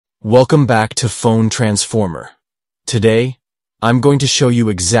Welcome back to Phone Transformer. Today, I'm going to show you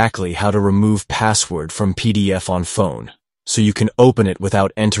exactly how to remove password from PDF on phone, so you can open it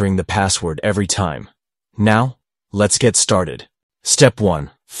without entering the password every time. Now, let's get started. Step 1.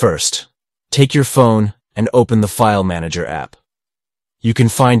 First, take your phone and open the File Manager app. You can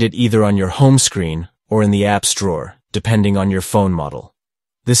find it either on your home screen or in the apps drawer, depending on your phone model.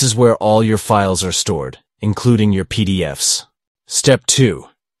 This is where all your files are stored, including your PDFs. Step 2.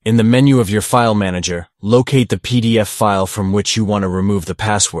 In the menu of your file manager, locate the PDF file from which you want to remove the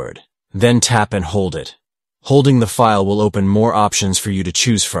password. Then tap and hold it. Holding the file will open more options for you to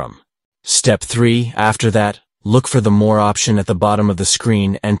choose from. Step 3. After that, look for the More option at the bottom of the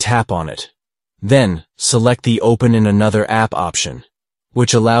screen and tap on it. Then, select the Open in Another App option,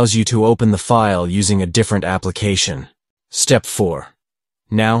 which allows you to open the file using a different application. Step 4.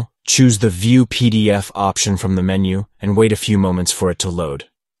 Now, choose the View PDF option from the menu and wait a few moments for it to load.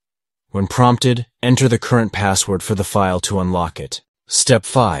 When prompted, enter the current password for the file to unlock it. Step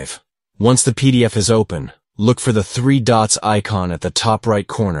 5. Once the PDF is open, look for the 3 dots icon at the top right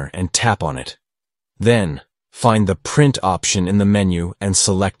corner and tap on it. Then, find the Print option in the menu and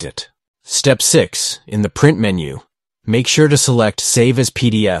select it. Step 6. In the Print menu, make sure to select Save as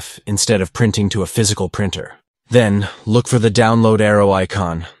PDF instead of printing to a physical printer. Then, look for the Download arrow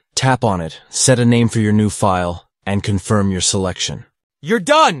icon, tap on it, set a name for your new file, and confirm your selection. You're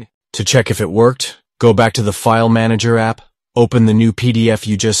done! To check if it worked, go back to the File Manager app, open the new PDF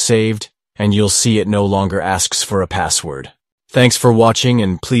you just saved, and you'll see it no longer asks for a password. Thanks for watching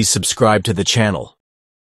and please subscribe to the channel.